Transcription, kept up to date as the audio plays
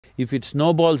If it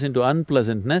snowballs into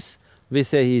unpleasantness, we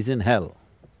say he is in hell.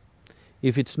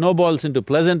 If it snowballs into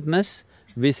pleasantness,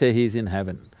 we say he is in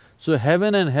heaven. So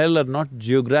heaven and hell are not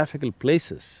geographical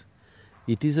places,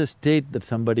 it is a state that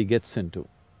somebody gets into.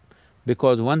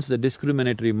 Because once the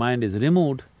discriminatory mind is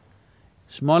removed,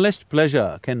 smallest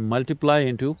pleasure can multiply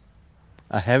into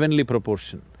a heavenly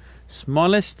proportion.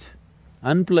 Smallest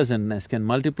unpleasantness can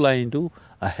multiply into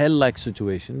a hell-like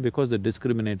situation because the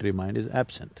discriminatory mind is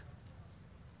absent.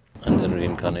 And then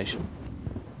reincarnation.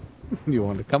 You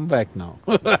want to come back now?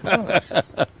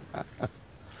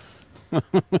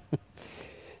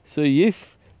 So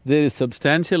if there is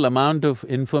substantial amount of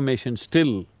information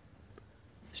still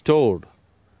stored,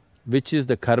 which is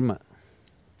the karma,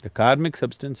 the karmic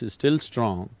substance is still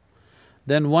strong,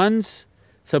 then once,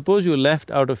 suppose you left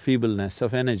out of feebleness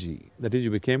of energy, that is, you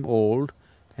became old,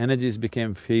 energies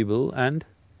became feeble and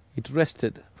it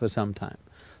rested for some time.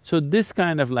 So this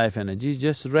kind of life energy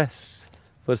just rests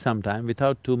for some time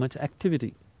without too much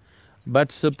activity.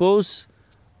 But suppose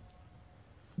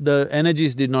the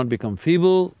energies did not become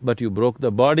feeble, but you broke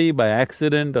the body by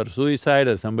accident or suicide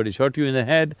or somebody shot you in the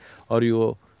head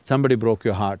or somebody broke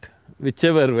your heart,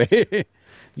 whichever way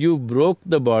you broke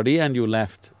the body and you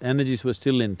left, energies were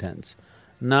still intense.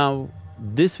 Now,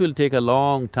 this will take a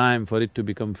long time for it to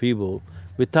become feeble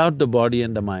without the body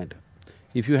and the mind.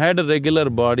 If you had a regular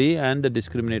body and the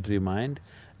discriminatory mind,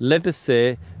 let us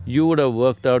say you would have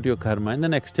worked out your karma in the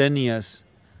next 10 years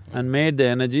and made the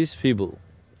energies feeble.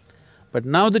 But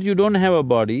now that you don't have a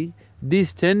body,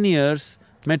 these 10 years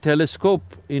may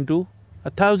telescope into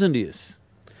 1,000 years.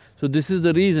 So this is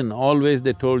the reason always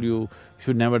they told you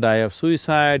should never die of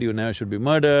suicide, you never should be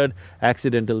murdered,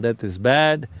 accidental death is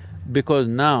bad, because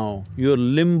now your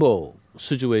limbo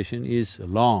situation is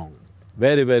long,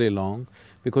 very, very long,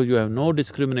 because you have no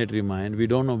discriminatory mind, we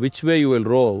don't know which way you will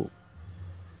roll,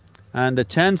 and the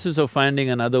chances of finding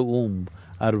another womb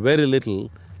are very little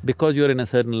because you're in a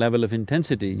certain level of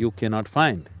intensity you cannot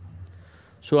find.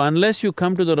 So unless you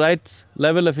come to the right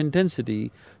level of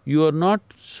intensity, you are not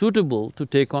suitable to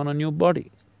take on a new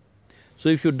body. So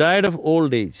if you died of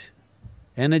old age,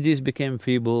 energies became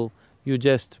feeble,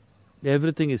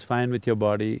 everything is fine with your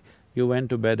body, you went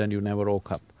to bed and you never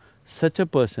woke up. Such a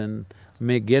person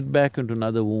may get back into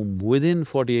another womb within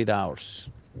 48 hours.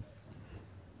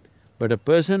 But a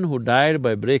person who died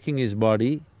by breaking his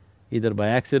body, either by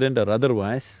accident or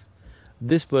otherwise,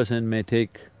 this person may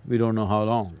take we don't know how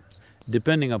long,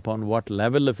 depending upon what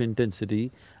level of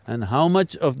intensity and how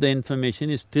much of the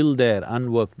information is still there,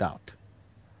 unworked out.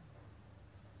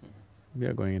 We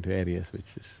are going into areas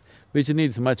which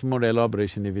needs much more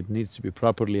elaboration if it needs to be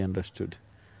properly understood.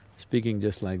 Speaking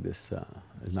just like this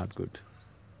is not good.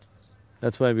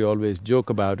 That's why we always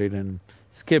joke about it and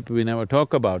skip, we never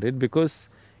talk about it because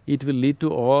it will lead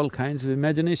to all kinds of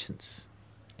imaginations,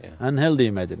 unhealthy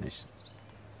imagination.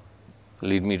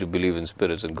 Lead me to believe in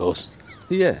spirits and ghosts.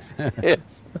 Yes.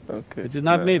 Yes, okay. Which is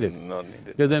not needed. Not needed.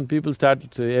 Because then people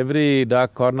every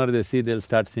dark corner they see, they'll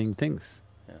start seeing things.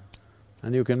 Yeah.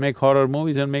 And you can make horror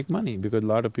movies and make money because a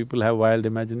lot of people have wild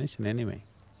imagination anyway.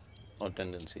 Or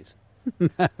tendencies.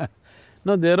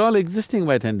 No, they're all existing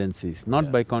by tendencies,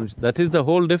 not by that is the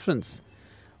whole difference.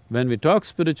 When we talk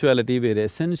spirituality, we're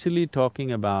essentially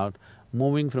talking about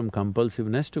moving from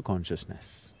compulsiveness to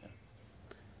consciousness.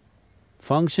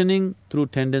 Functioning through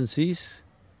tendencies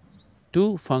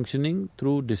to functioning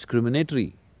through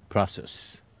discriminatory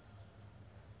process.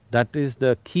 That is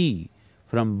the key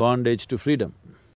from bondage to freedom.